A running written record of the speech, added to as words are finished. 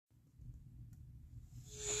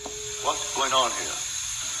going on here?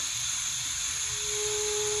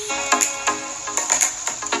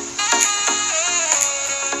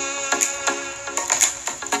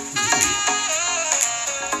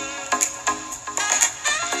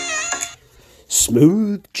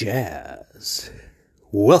 Smooth jazz.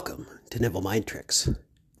 Welcome to Neville Mind Tricks,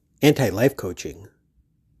 anti-life coaching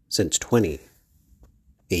since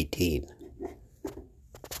 2018.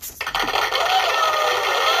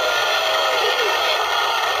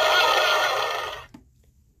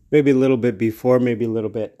 Maybe a little bit before, maybe a little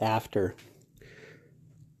bit after.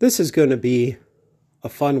 This is going to be a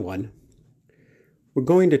fun one. We're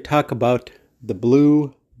going to talk about the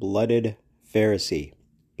blue-blooded Pharisee.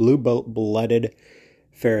 Blue-blooded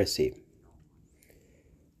Pharisee.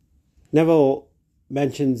 Neville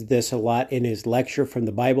mentions this a lot in his lecture from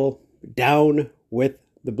the Bible. Down with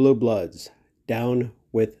the blue bloods. Down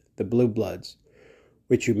with the blue bloods.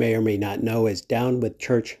 Which you may or may not know is down with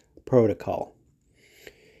church protocol.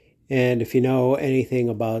 And if you know anything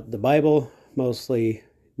about the Bible, mostly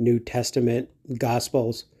New Testament,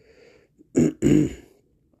 Gospels,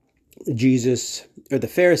 Jesus, or the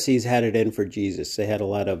Pharisees had it in for Jesus. They had a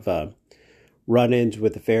lot of run-ins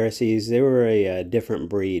with the Pharisees. They were a different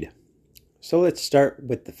breed. So let's start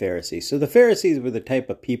with the Pharisees. So the Pharisees were the type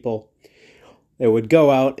of people that would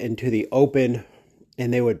go out into the open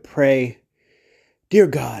and they would pray, "Dear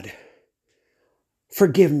God,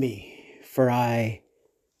 forgive me, for I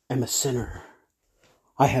am a sinner.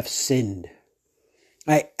 I have sinned.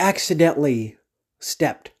 I accidentally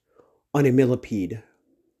stepped on a millipede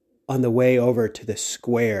on the way over to the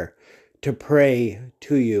square to pray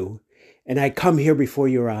to you. And I come here before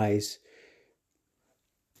your eyes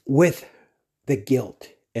with the guilt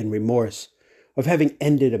and remorse of having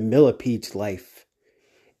ended a millipede's life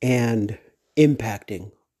and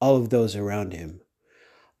impacting all of those around him.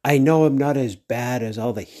 I know I'm not as bad as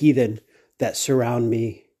all the heathen that surround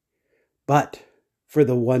me, but for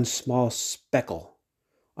the one small speckle,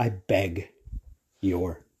 I beg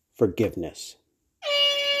your forgiveness."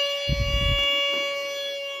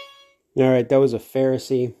 All right, that was a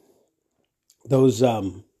Pharisee. Those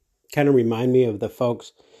kind of remind me of the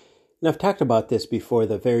folks, and I've talked about this before,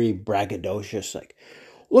 the very braggadocious, like,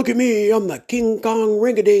 "Look at me, I'm the King Kong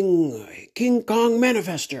ring-a-ding, King Kong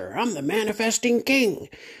manifester, I'm the manifesting king,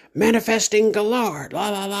 manifesting galore, la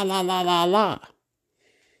la la la la la la."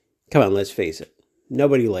 Come on, let's face it.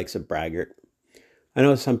 Nobody likes a braggart. I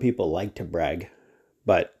know some people like to brag,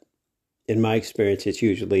 but in my experience, it's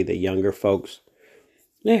usually the younger folks.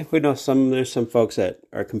 Yeah, we know there's some folks that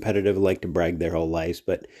are competitive, like to brag their whole lives,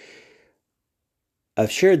 but I've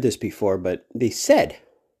shared this before, but they said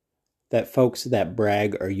that folks that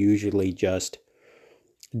brag are usually just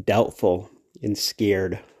doubtful and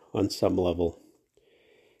scared on some level.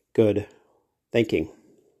 Good thinking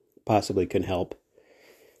possibly can help.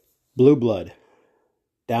 Blue blood.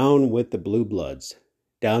 Down with the blue bloods.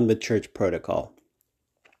 Down with church protocol.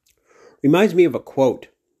 Reminds me of a quote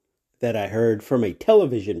that I heard from a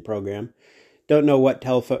television program. Don't know what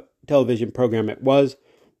television program it was.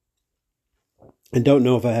 And don't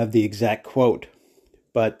know if I have the exact quote.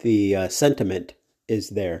 But the sentiment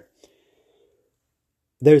is there.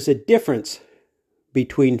 There's a difference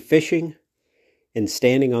between fishing and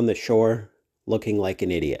standing on the shore looking like an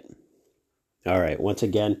idiot. All right, once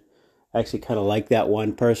again, I actually kind of like that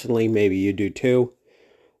one personally. Maybe you do too.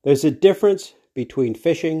 There's a difference between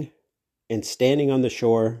fishing and standing on the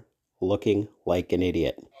shore looking like an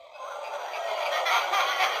idiot.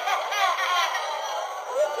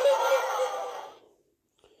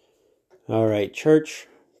 All right, church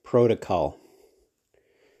protocol.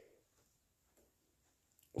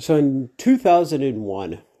 So in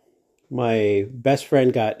 2001, my best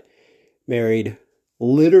friend got married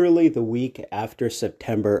literally the week after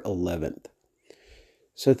September 11th.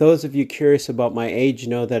 So those of you curious about my age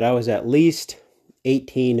know that I was at least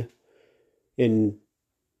 18 in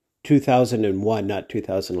 2001, not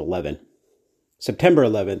 2011. September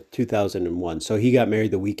 11th, 2001. So he got married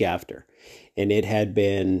the week after. And it had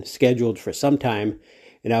been scheduled for some time.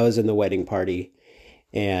 And I was in the wedding party.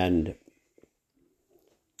 And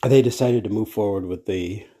they decided to move forward with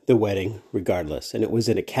the wedding regardless. And it was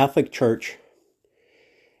in a Catholic church.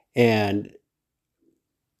 And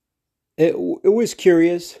it was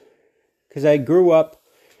curious because I grew up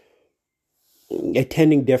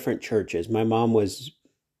attending different churches. My mom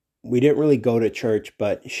we didn't really go to church,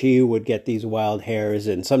 but she would get these wild hairs,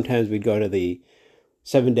 and sometimes we'd go to the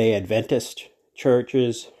Seventh-day Adventist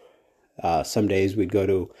churches. Some days we'd go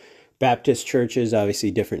to Baptist churches,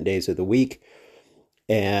 obviously different days of the week.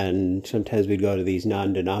 And sometimes we'd go to these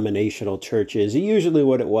non-denominational churches. Usually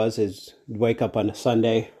what it was is wake up on a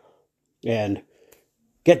Sunday, and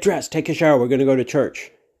get dressed, take a shower, we're going to go to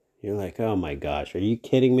church. You're like, oh my gosh, are you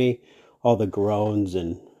kidding me? All the groans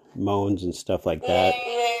and moans and stuff like that.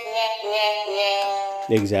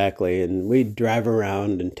 Exactly. And we'd drive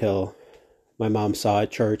around until my mom saw a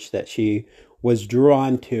church that she was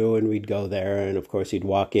drawn to, and we'd go there. And of course, you'd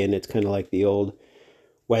walk in. It's kind of like the old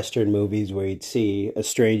Western movies where you'd see a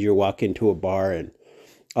stranger walk into a bar and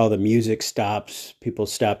all the music stops, people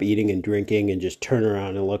stop eating and drinking and just turn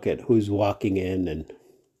around and look at who's walking in and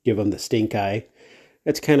give them the stink eye.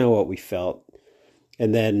 That's kind of what we felt.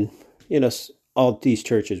 And then, all these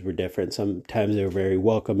churches were different. Sometimes they were very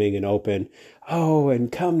welcoming and open. Oh, and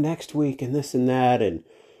come next week and this and that. And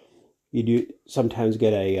you do sometimes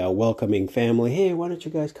get a welcoming family. Hey, why don't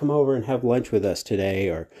you guys come over and have lunch with us today?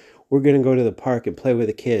 Or we're going to go to the park and play with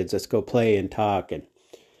the kids. Let's go play and talk.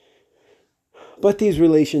 But these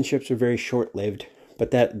relationships are very short-lived.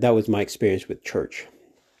 But that was my experience with church.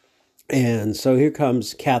 And so here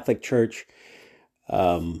comes Catholic Church.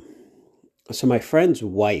 So my friend's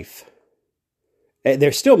wife,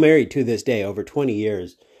 they're still married to this day, over 20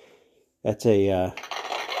 years. That's a...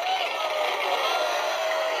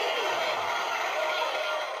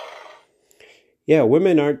 Yeah,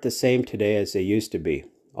 women aren't the same today as they used to be.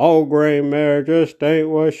 Old gray mare just ain't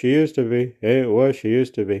what she used to be. Ain't what she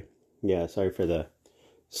used to be. Yeah, sorry for the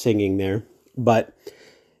singing there. But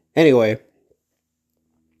anyway,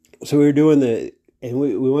 so we were doing and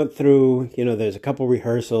we went through, there's a couple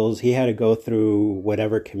rehearsals. He had to go through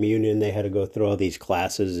whatever communion. They had to go through all these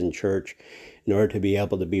classes in church in order to be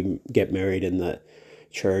able to get married in the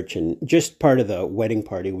church. And just part of the wedding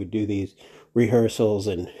party, we'd do these rehearsals.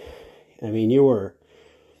 And I mean, you were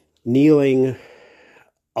kneeling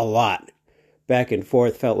a lot, back and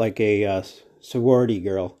forth, felt like a sorority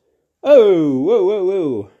girl. Oh, whoa, whoa,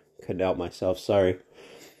 whoa. Couldn't help myself, sorry.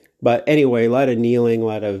 But anyway, a lot of kneeling, a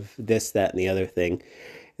lot of this, that, and the other thing.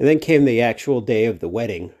 And then came the actual day of the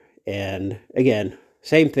wedding. And again,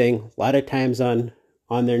 same thing, a lot of times on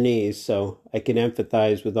their knees. So I can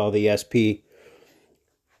empathize with all the SP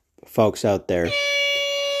folks out there.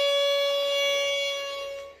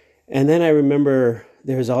 And then I remember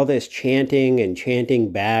there was all this chanting and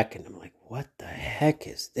chanting back. And I'm like, what the heck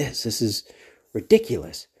is this? This is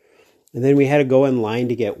ridiculous. And then we had to go in line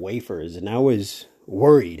to get wafers. And I was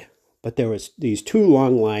worried. But there was these two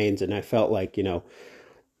long lines. And I felt like,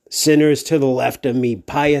 sinners to the left of me,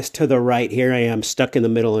 pious to the right. Here I am stuck in the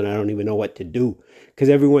middle and I don't even know what to do. Because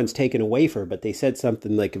everyone's taking a wafer. But they said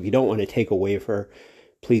something like, if you don't want to take a wafer,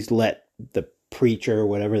 please let the preacher,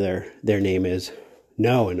 whatever their name is,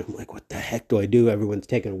 know. And I'm like, what the heck do I do? Everyone's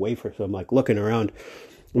taking a wafer. So I'm like looking around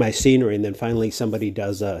my scenery. And then finally somebody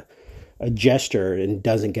does a gesture and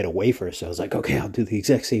doesn't get a wafer. So I was like, okay, I'll do the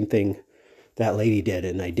exact same thing that lady did.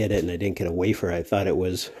 And I did it and I didn't get a wafer. I thought it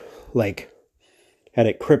was like, had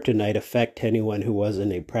a kryptonite effect to anyone who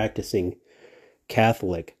wasn't a practicing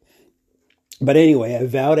Catholic. But anyway, I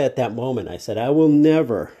vowed at that moment, I said, I will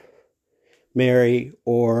never marry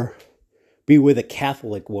or be with a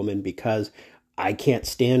Catholic woman because I can't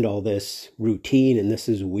stand all this routine and this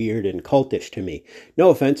is weird and cultish to me. No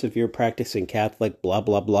offense if you're practicing Catholic, blah,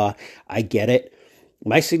 blah, blah. I get it.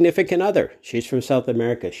 My significant other, she's from South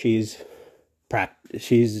America. She's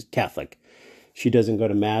Catholic. She doesn't go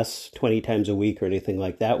to Mass 20 times a week or anything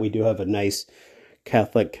like that. We do have a nice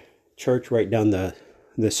Catholic church right down the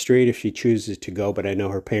street if she chooses to go. But I know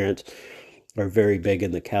her parents are very big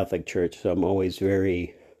in the Catholic Church. So I'm always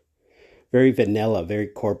very, very vanilla, very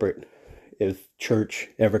corporate if church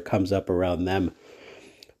ever comes up around them.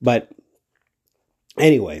 But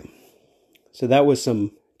anyway, so that was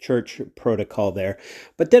some church protocol there.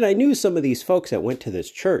 But then I knew some of these folks that went to this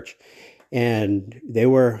church, and they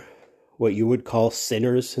were what you would call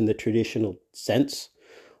sinners in the traditional sense.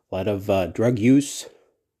 A lot of drug use,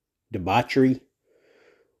 debauchery,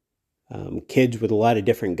 kids with a lot of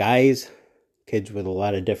different guys, kids with a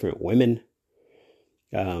lot of different women,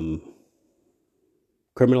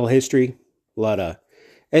 criminal history, a lot of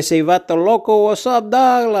ese vato loco, what's up,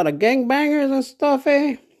 dog? A lot of gangbangers and stuff,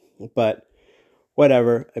 eh? But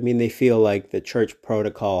whatever. I mean, they feel like the church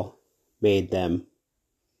protocol made them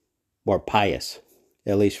more pious,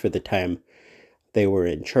 at least for the time they were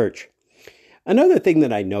in church. Another thing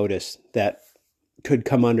that I noticed that could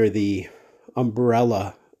come under the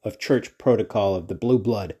umbrella of church protocol of the blue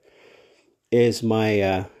blood is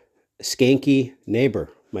my skanky neighbor.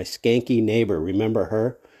 My skanky neighbor. Remember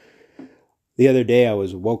her? The other day I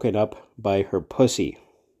was woken up by her pussy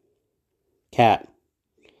cat.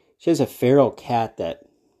 She has a feral cat that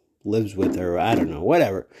lives with her. I don't know,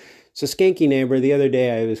 whatever. So skanky neighbor. The other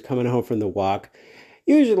day I was coming home from the walk.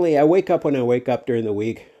 Usually I wake up when I wake up during the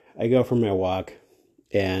week. I go for my walk,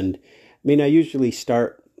 and I usually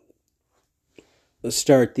start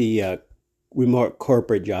the remote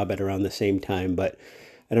corporate job at around the same time, but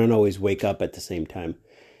I don't always wake up at the same time.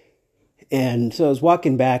 And so I was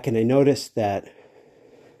walking back, and I noticed that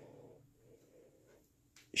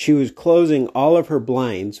she was closing all of her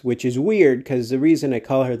blinds, which is weird because the reason I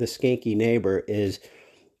call her the skanky neighbor is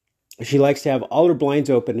she likes to have all her blinds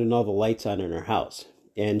open and all the lights on in her house.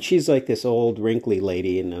 And she's like this old wrinkly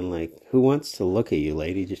lady, and I'm like, who wants to look at you,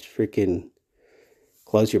 lady? Just freaking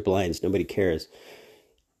close your blinds. Nobody cares.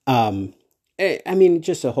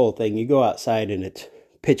 Just the whole thing. You go outside and it's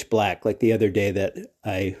pitch black, like the other day that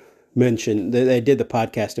I mentioned, that I did the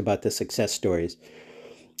podcast about the success stories.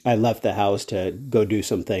 I left the house to go do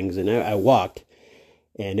some things, and I walked,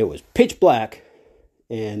 and it was pitch black,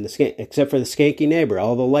 and except for the skanky neighbor,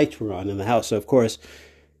 all the lights were on in the house. So, of course,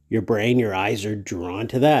 your brain, your eyes are drawn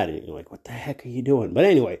to that, and you're like, what the heck are you doing? But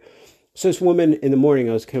anyway, so this woman in the morning,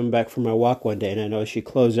 I was coming back from my walk one day, and I noticed she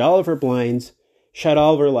closed all of her blinds, shut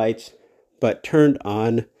all of her lights, but turned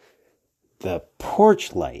on the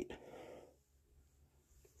porch light.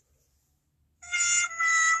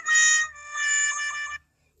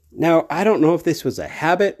 Now, I don't know if this was a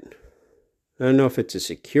habit. I don't know if it's a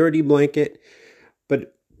security blanket.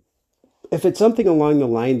 But if it's something along the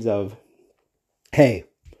lines of, hey,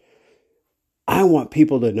 I want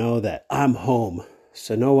people to know that I'm home,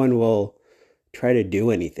 so no one will try to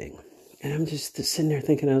do anything. And I'm just sitting there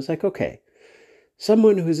thinking, I was like, okay,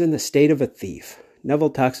 someone who's in the state of a thief.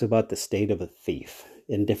 Neville talks about the state of a thief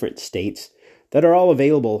in different states that are all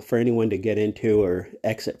available for anyone to get into or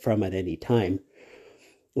exit from at any time.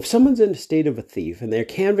 If someone's in a state of a thief and they're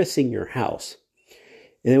canvassing your house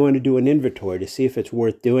and they want to do an inventory to see if it's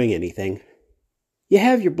worth doing anything, you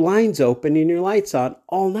have your blinds open and your lights on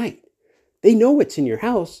all night. They know what's in your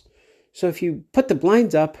house. So if you put the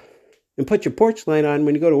blinds up and put your porch light on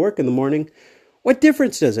when you go to work in the morning, what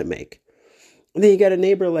difference does it make? And then you got a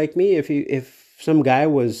neighbor like me. If some guy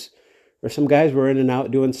was, or some guys were in and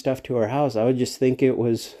out doing stuff to our house, I would just think it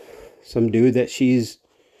was some dude that she's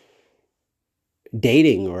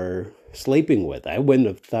dating or sleeping with. I wouldn't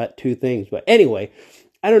have thought two things. But anyway,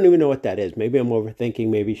 I don't even know what that is. Maybe I'm overthinking.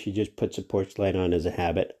 Maybe she just puts a porch light on as a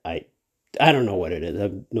habit. I don't know what it is. I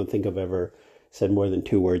don't think I've ever said more than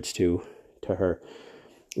 2 words to her.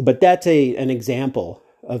 But that's an example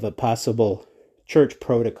of a possible church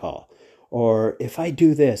protocol. Or if I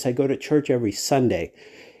do this, I go to church every Sunday,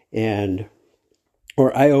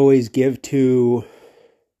 or I always talk to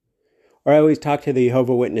the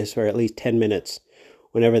Jehovah's Witness for at least 10 minutes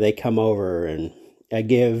whenever they come over, and I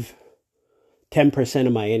give 10%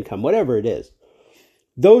 of my income, whatever it is.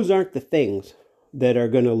 Those aren't the things that are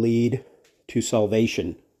going to lead to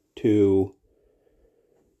salvation, to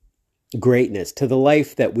greatness, to the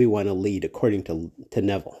life that we want to lead, according to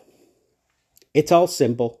Neville. It's all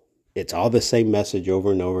simple. It's all the same message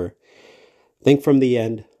over and over. Think from the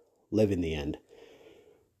end, live in the end.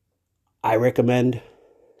 I recommend,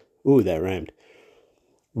 that rhymed,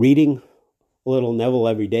 reading a little Neville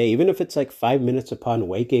every day, even if it's like 5 minutes upon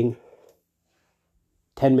waking,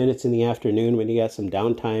 10 minutes in the afternoon when you got some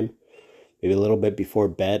downtime, maybe a little bit before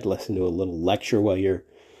bed, listen to a little lecture while you're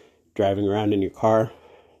driving around in your car.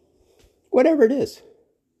 Whatever it is,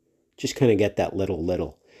 just kind of get that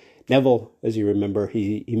little. Neville, as you remember,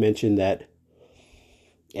 he mentioned that,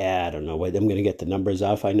 I don't know, I'm going to get the numbers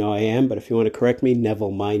off. I know I am, but if you want to correct me,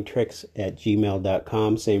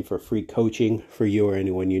 NevilleMindtricks@gmail.com. Same for free coaching for you or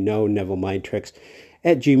anyone you know,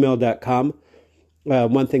 NevilleMindtricks@gmail.com.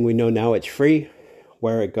 One thing we know now, it's free.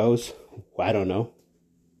 Where it goes, I don't know.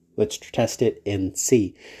 Let's test it and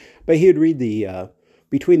see. But he would read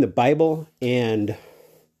between the Bible and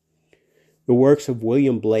the works of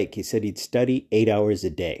William Blake. He said he'd study 8 hours a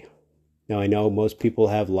day. Now, I know most people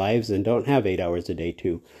have lives and don't have 8 hours a day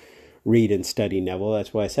to read and study Neville.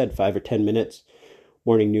 That's why I said 5 or 10 minutes,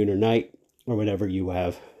 morning, noon, or night, or whenever you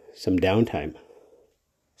have some downtime.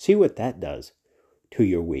 See what that does to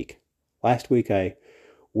your week. Last week, I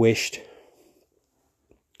wished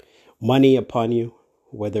money upon you,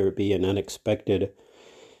 whether it be an unexpected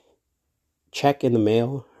check in the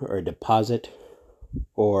mail or a deposit,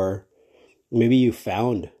 or maybe you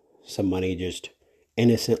found some money just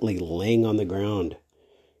innocently laying on the ground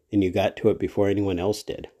and you got to it before anyone else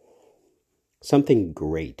did. Something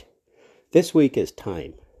great. This week is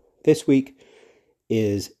time. This week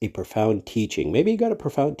is a profound teaching. Maybe you got a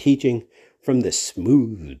profound teaching from the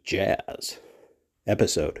smooth jazz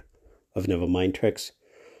episode of Neville Mind Tricks.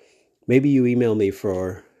 Maybe you email me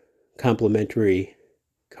for complimentary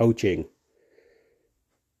coaching.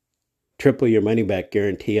 Triple your money back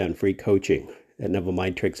guarantee on free coaching at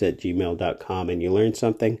nevermindtricks@gmail.com and you learn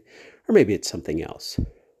something, or maybe it's something else.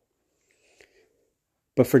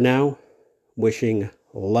 But for now, wishing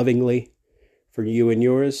lovingly for you and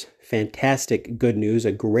yours fantastic good news,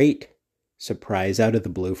 a great surprise out of the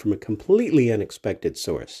blue from a completely unexpected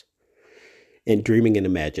source, and dreaming and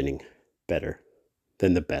imagining better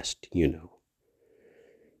than the best you know.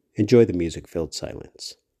 Enjoy the music-filled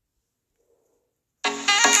silence.